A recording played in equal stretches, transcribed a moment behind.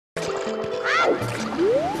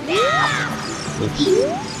Oops.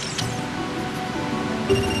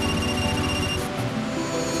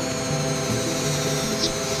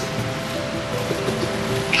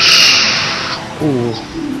 Ooh,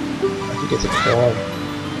 I think it's a club.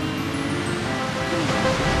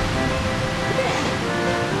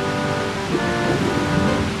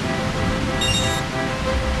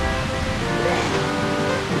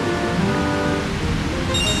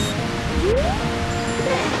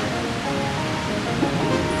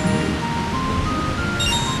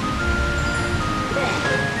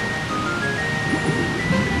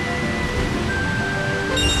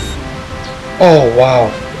 Oh wow,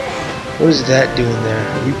 what is that doing there?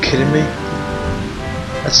 Are you kidding me?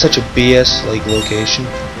 That's such a BS like location.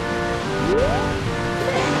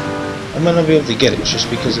 I might not be able to get it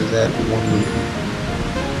just because of that one move.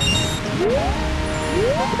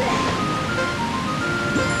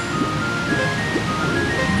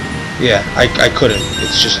 Yeah, I couldn't.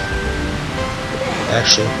 It's just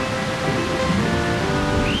actually,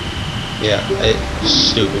 yeah, it's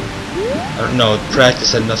stupid. I don't know.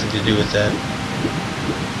 Practice had nothing to do with that.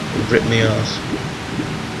 It ripped me off.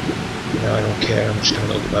 Now I don't care. I'm just gonna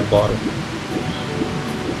go get my bottle.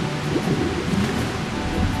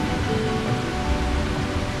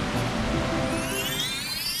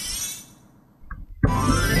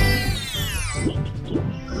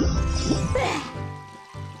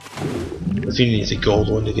 If you need the gold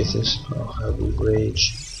one to get this, oh, I would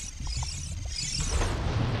rage.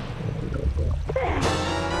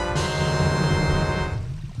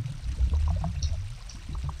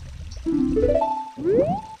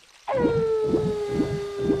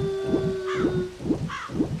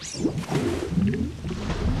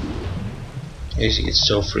 I used to get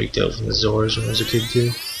so freaked out from the Zoras when I was a kid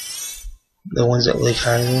too. The ones that Lake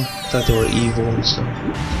Highland, I thought they were evil and stuff.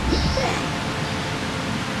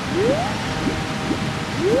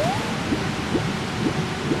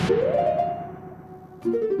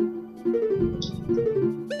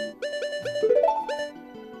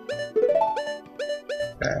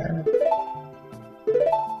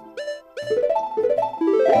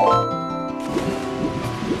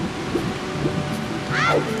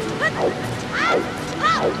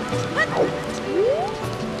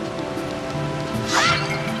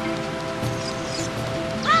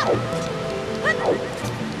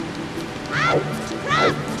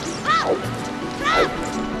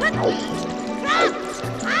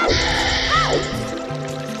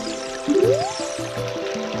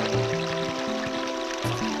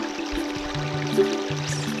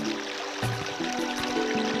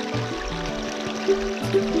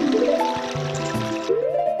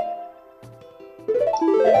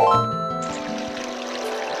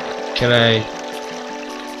 Can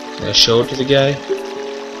I show it to the guy?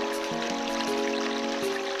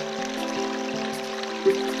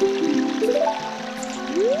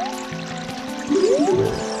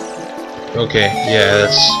 Okay, yeah,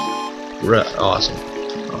 that's awesome.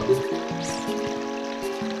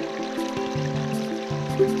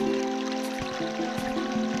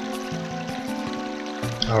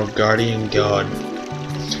 Our guardian god,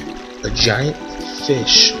 a giant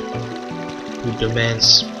fish who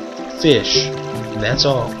demands fish, and that's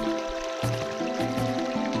all.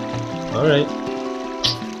 Alright.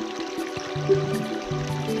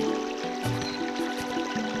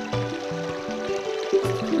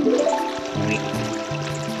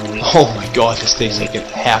 Oh my god, this thing's like a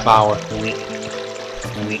half hour.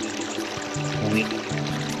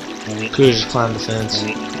 Could've just climbed the fence.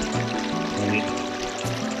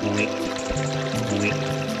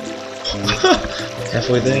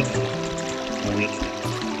 Halfway there.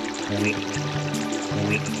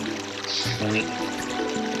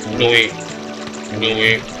 No way. No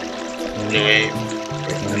way. No way.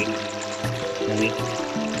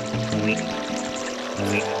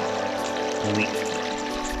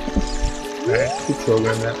 Alright, who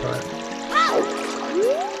programmed that part?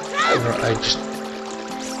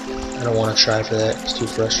 I don't want to try for that, it's too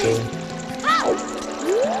frustrating.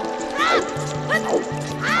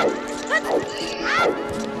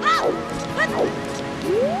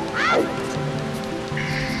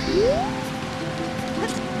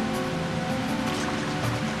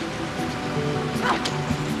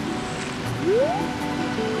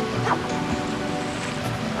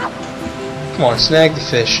 Come on, snag the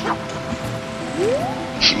fish.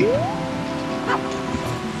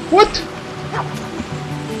 What?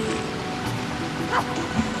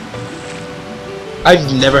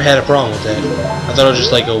 I've never had a problem with that. I thought it was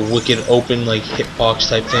just like a wicked open like hitbox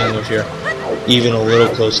type thing where if you're even a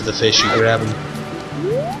little close to the fish you grab them.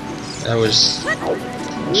 That was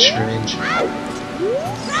strange.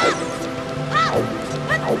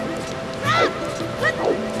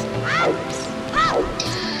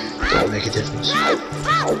 Don't make a difference.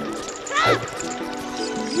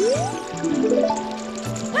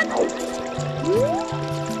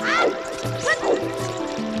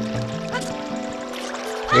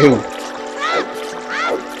 Ew.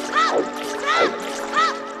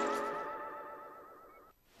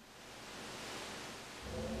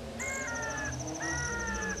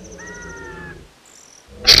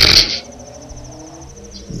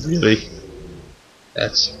 Really?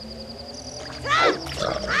 That's...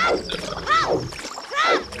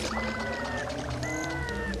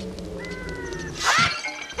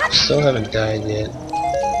 Still haven't died yet.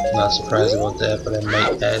 Not surprised about that, but I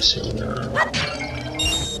might die soon.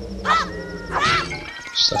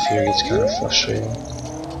 Stuff here gets kind of frustrating.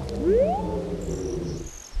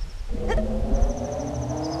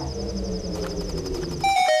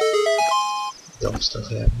 Dumb stuff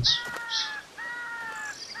happens.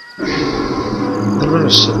 I've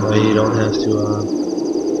understood why you don't have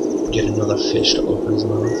to get another fish to open his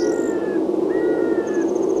mouth.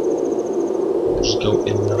 Just go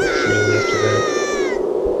in and out freely after that.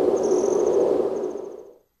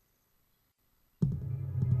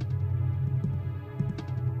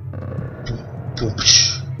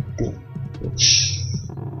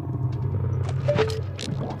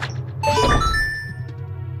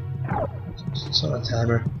 It's on a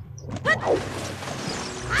timer.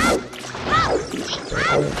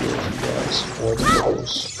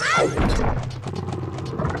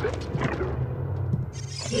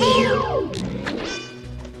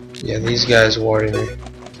 Yeah, these guys warding me.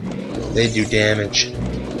 They do damage.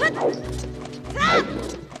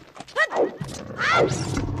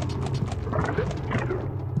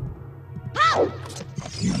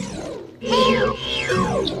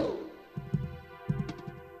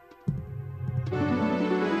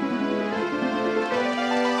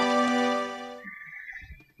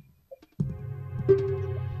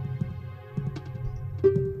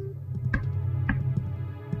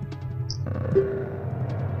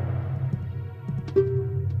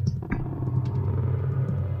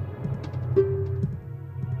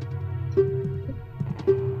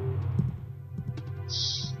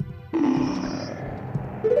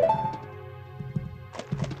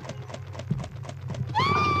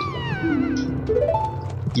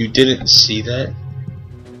 You didn't see that?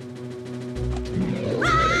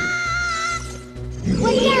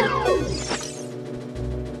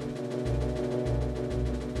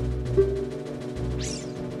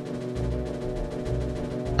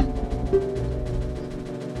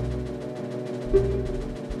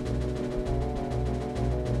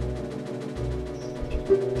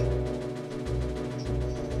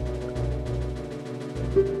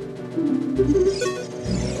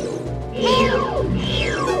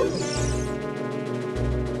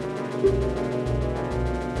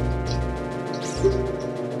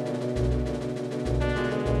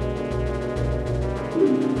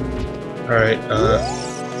 Alright,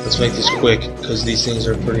 let's make this quick, because these things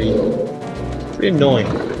are pretty annoying.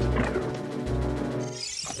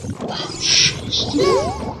 Oh, jeez.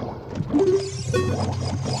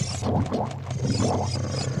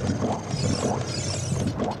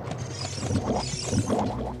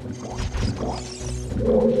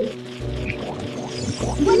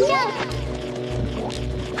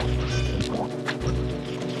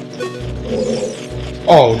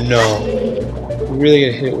 Oh no! You're really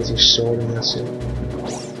gonna hit it with your sword and that's it.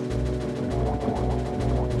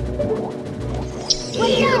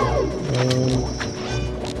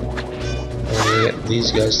 I got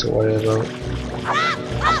these guys to worry about.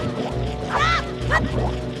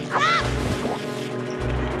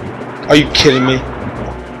 Are you kidding me?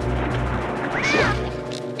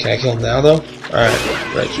 Can I kill him now though? Alright,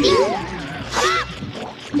 right.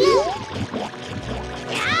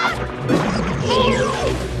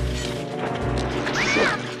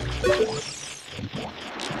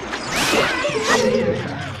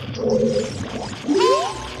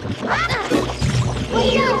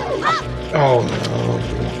 Oh no.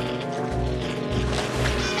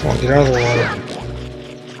 Come on, get out of the water.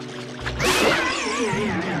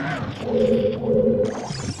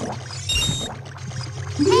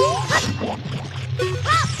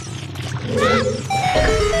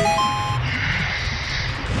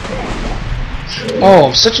 Oh,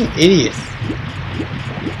 I'm such an idiot.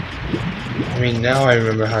 I mean, now I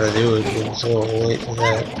remember how to do it, but it's a little late for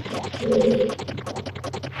that.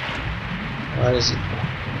 Why does it...